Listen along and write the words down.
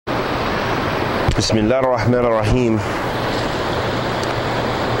Bismillah ar-Rahman ar-Rahim. Wa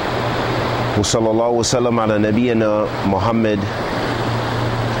sallallahu wa sallam ala nabiyyina Muhammad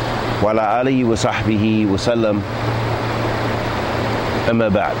wa ala alihi wa sahbihi wa sallam. Amma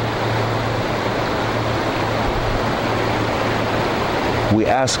ba'd. We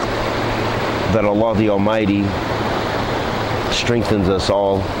ask that Allah the Almighty strengthens us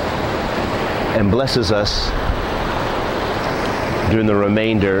all and blesses us during the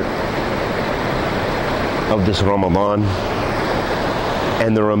remainder of this Ramadan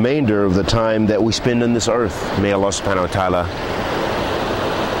and the remainder of the time that we spend on this earth. May Allah subhanahu wa ta'ala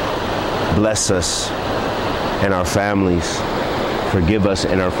bless us and our families, forgive us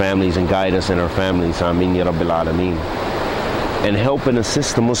and our families, and guide us and our families. Ameen ya Rabbil Alameen. And help and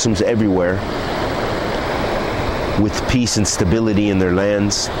assist the Muslims everywhere with peace and stability in their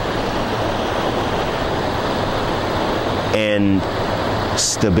lands, and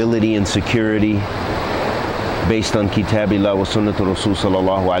stability and security based on Kitabillah wa Sunnatul Rasul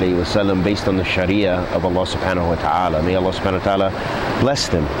sallallahu alayhi wa sallam, based on the Sharia of Allah subhanahu wa ta'ala. May Allah subhanahu wa ta'ala bless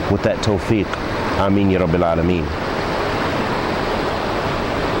them with that tawfiq. Ameen ya Rabbil Alameen.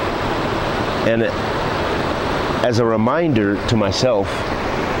 And as a reminder to myself,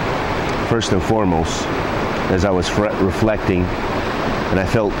 first and foremost, as I was reflecting, and I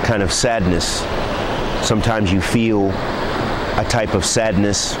felt kind of sadness. Sometimes you feel a type of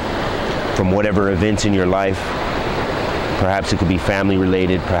sadness from whatever events in your life. Perhaps it could be family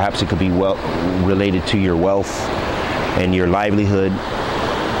related, perhaps it could be related to your wealth and your livelihood,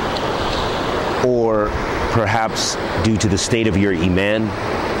 or perhaps due to the state of your iman.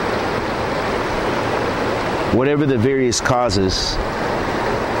 Whatever the various causes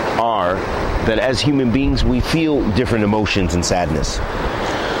are, that as human beings we feel different emotions and sadness.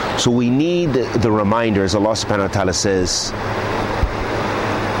 So we need the reminder, as Allah subhanahu wa ta'ala says,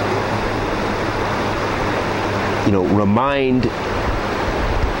 remind,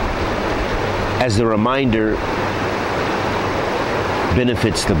 as the reminder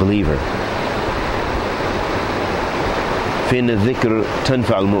benefits the believer. فِإِنَّ الذِّكْرَ تَنْفَعُ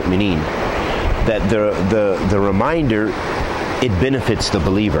الْمُؤْمِنِينَ. That the reminder, it benefits the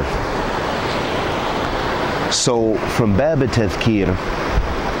believer. So from Bab Tadhkir,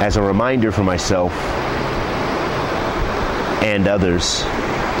 as a reminder for myself and others,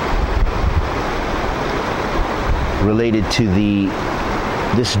 related to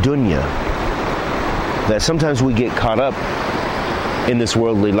this dunya, that sometimes we get caught up in this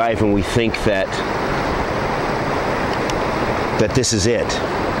worldly life and we think that this is it,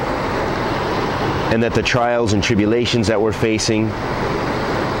 and that the trials and tribulations that we're facing,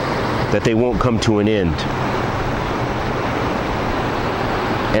 that they won't come to an end,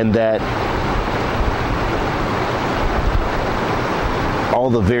 and that all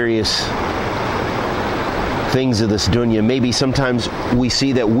the various things of this dunya, maybe sometimes we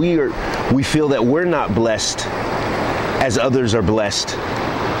see that we feel that we're not blessed as others are blessed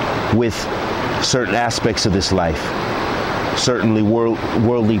with certain aspects of this life, certainly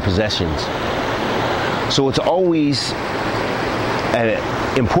worldly possessions. So it's always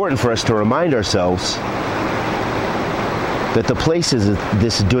important for us to remind ourselves that the places of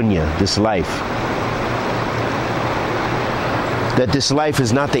this dunya, this life, that this life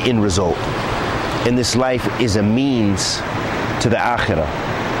is not the end result, and this life is a means to the akhirah.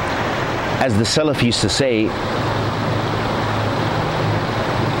 As the Salaf used to say,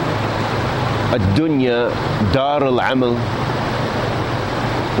 ad-dunya dar al-amal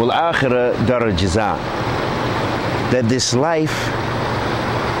wal-akhirah dar al-jaza. That this life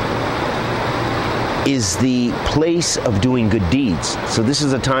is the place of doing good deeds. So this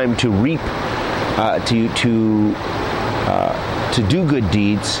is a time to reap, to do good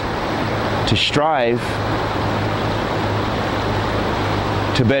deeds, to strive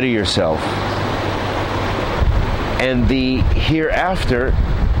to better yourself. And the hereafter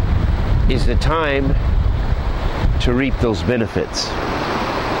is the time to reap those benefits.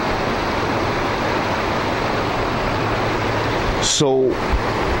 So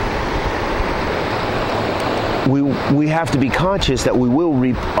we have to be conscious that we will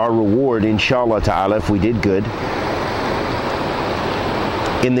reap our reward, inshallah ta'ala, if we did good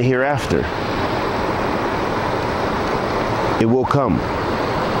in the hereafter. It will come.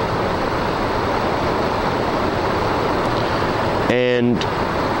 And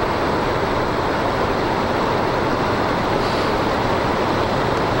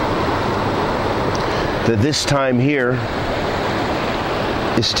that this time here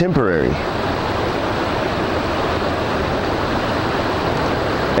is temporary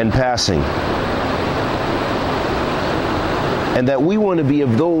and passing. and that we want to be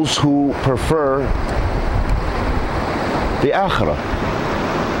of those who prefer the akhirah,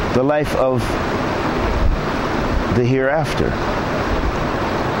 the life of the hereafter,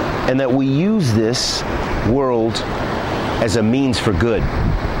 and that we use this world as a means for good.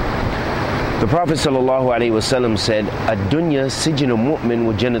 The Prophet ﷺ said, "Ad-dunya sijnu mu'min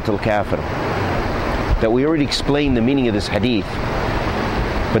wa jannatul kafir." That we already explained the meaning of this hadith,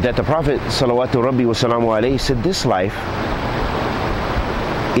 but that the Prophet salawatu rabbi wa salamu alayhi said, this life,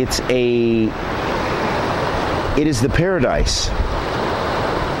 it is the paradise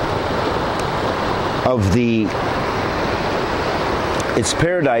of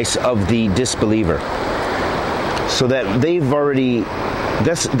the disbeliever. So that they've already,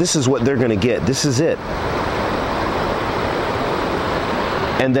 this is what they're going to get. This is it.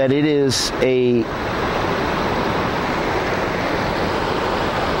 And that it is a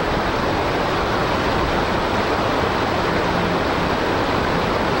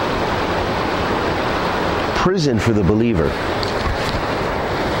prison for the believer.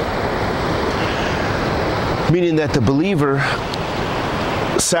 Meaning that the believer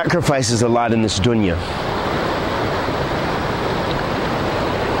sacrifices a lot in this dunya.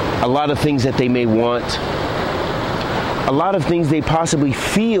 A lot of things that they may want, a lot of things they possibly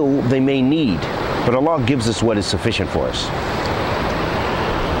feel they may need, but Allah gives us what is sufficient for us.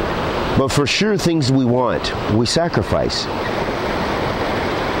 But for sure, things we want, we sacrifice.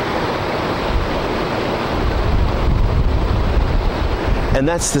 And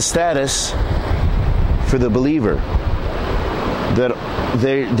that's the status for the believer, that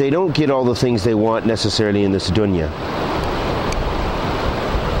they don't get all the things they want necessarily in this dunya,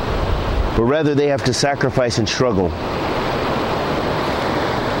 but rather they have to sacrifice and struggle.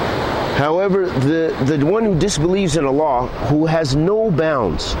 However, the one who disbelieves in Allah, who has no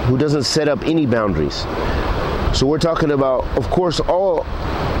bounds, who doesn't set up any boundaries. So we're talking about, of course, all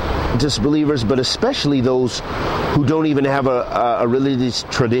disbelievers, but especially those who don't even have a religious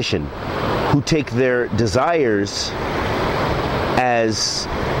tradition, who take their desires as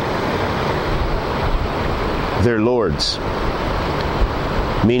their lords.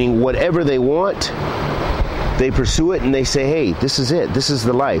 Meaning whatever they want, they pursue it and they say, hey, this is it, this is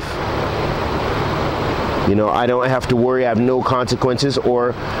the life. You know, I don't have to worry, I have no consequences,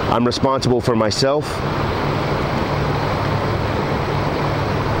 or I'm responsible for myself.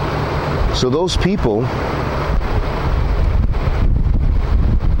 So those people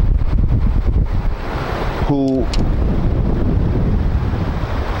who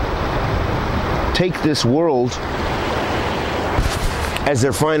take this world as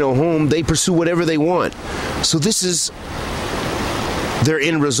their final home, they pursue whatever they want. So this is their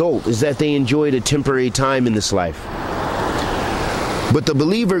end result, is that they enjoyed a temporary time in this life. But the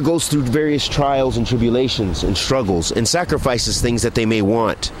believer goes through various trials and tribulations and struggles and sacrifices things that they may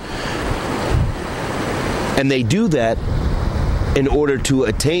want. And they do that in order to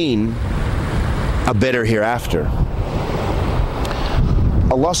attain a better hereafter.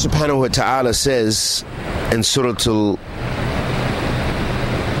 Allah subhanahu wa ta'ala says in surah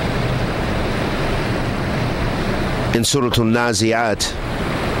Al-Nazi'at,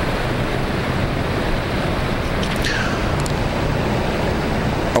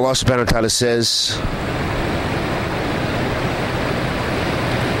 Allah subhanahu wa ta'ala says,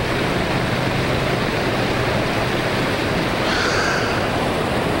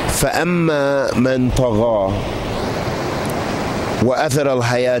 فَأَمَّا مَنْ طَغَى وَأَثَرَ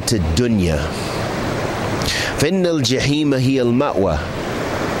الْحَيَاةَ الدُّنْيَا فَإِنَّ الْجَحِيمَ هِيَ الْمَأْوَى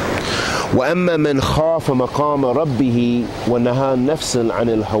وَأَمَّا مَنْ خَافَ مَقَامَ رَبِّهِ وَنَهَى نَفْسًا عَنِ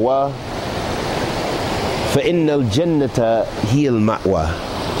الْهَوَى فَإِنَّ الْجَنَّةَ هِيَ الْمَأْوَى.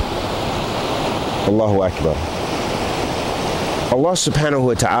 Allahu Akbar. Allah subhanahu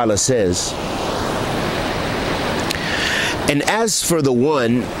wa ta'ala says, and as for the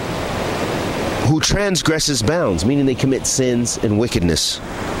one who transgresses bounds, meaning they commit sins and wickedness,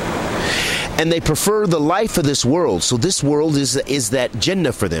 and they prefer the life of this world. So this world is that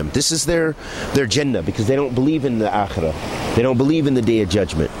Jannah for them. This is their Jannah, because they don't believe in the Akhirah. They don't believe in the Day of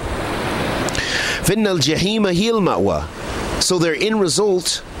Judgment. فَإِنَّ الْجَحِيمَ هِيَ الْمَأْوَى. So their end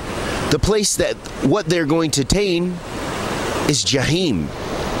result, the place that what they're going to attain is Jahim.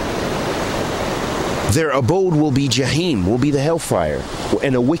 Their abode will be Jahim, will be the hellfire,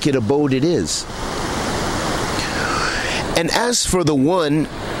 and a wicked abode it is. And as for the one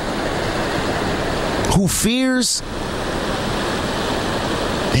who fears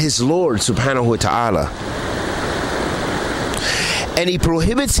his Lord subhanahu wa ta'ala And he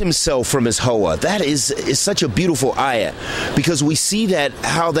prohibits himself from his hawa. That is such a beautiful ayah, because we see that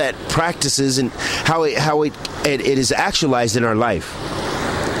how that practices and how it is actualized in our life.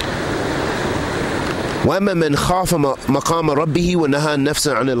 وَأَمَّا مَنْ خَافَ مَقَامَ رَبِّهِ وَنَهَى النَّفْسَ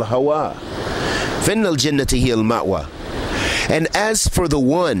عَنِ الْهَوَىٰ فَإِنَّ الْجَنَّةَ هِيَ الْمَأْوَىٰ. And as for the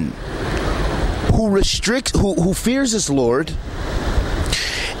one who fears his Lord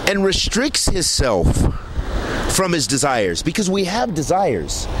and restricts himself from his desires, because we have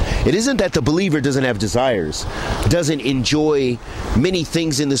desires. It isn't that the believer doesn't have desires, doesn't enjoy many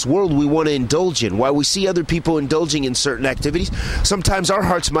things in this world we want to indulge in. While we see other people indulging in certain activities, sometimes our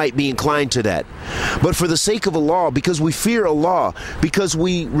hearts might be inclined to that. But for the sake of Allah, because we fear Allah, because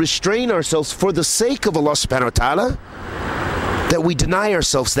we restrain ourselves for the sake of Allah subhanahu wa ta'ala, that we deny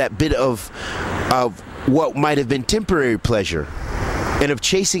ourselves that bit of what might have been temporary pleasure and of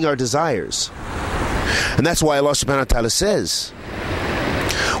chasing our desires. And that's why Allah subhanahu wa ta'ala says,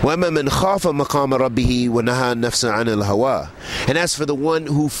 وَأَمَّا مَنْ خَافَ مَقَامَ رَبِّهِ وَنَهَى النَّفْسَ عَنِ الْهَوَىٰ. And as for the one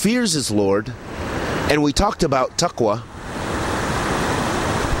who fears his Lord, and we talked about taqwa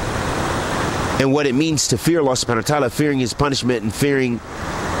and what it means to fear Allah subhanahu wa ta'ala, fearing his punishment and fearing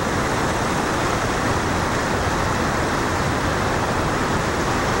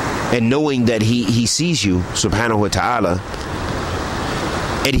and knowing that he sees you subhanahu wa ta'ala,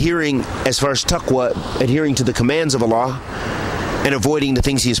 adhering, as far as taqwa, adhering to the commands of Allah and avoiding the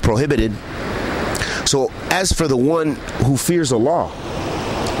things he has prohibited. So as for the one who fears Allah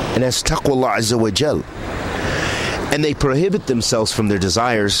and has taqwa Allah azza wa jal, and they prohibit themselves from their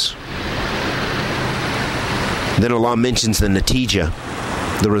desires, then Allah mentions the natija,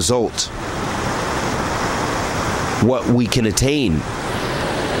 the result, what we can attain,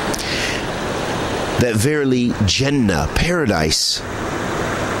 that verily Jannah, paradise,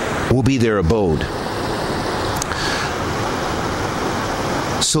 will be their abode.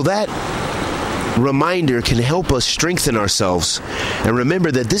 So that reminder can help us strengthen ourselves and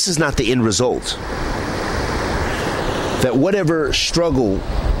remember that this is not the end result. That whatever struggle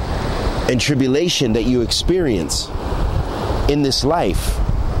and tribulation that you experience in this life,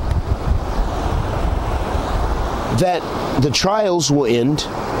 that the trials will end,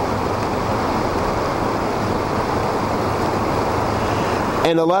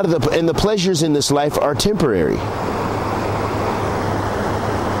 and a lot of the pleasures in this life are temporary.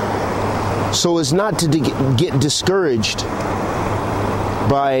 So as not to get discouraged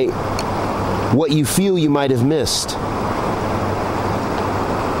by what you feel you might have missed,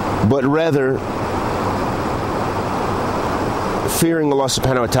 but rather fearing Allah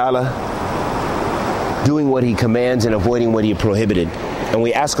subhanahu wa ta'ala, doing what he commands and avoiding what he prohibited. And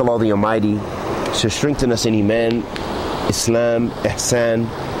we ask Allah the Almighty to strengthen us in Iman, Islam, Ihsan,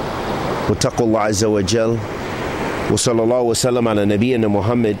 wa taqwa azza wa jal, wa sallallahu wa sallam ala nabiyyina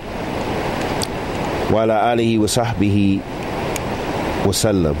Muhammad wa ala alihi wa sahbihi wa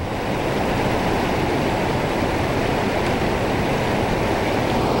sallam.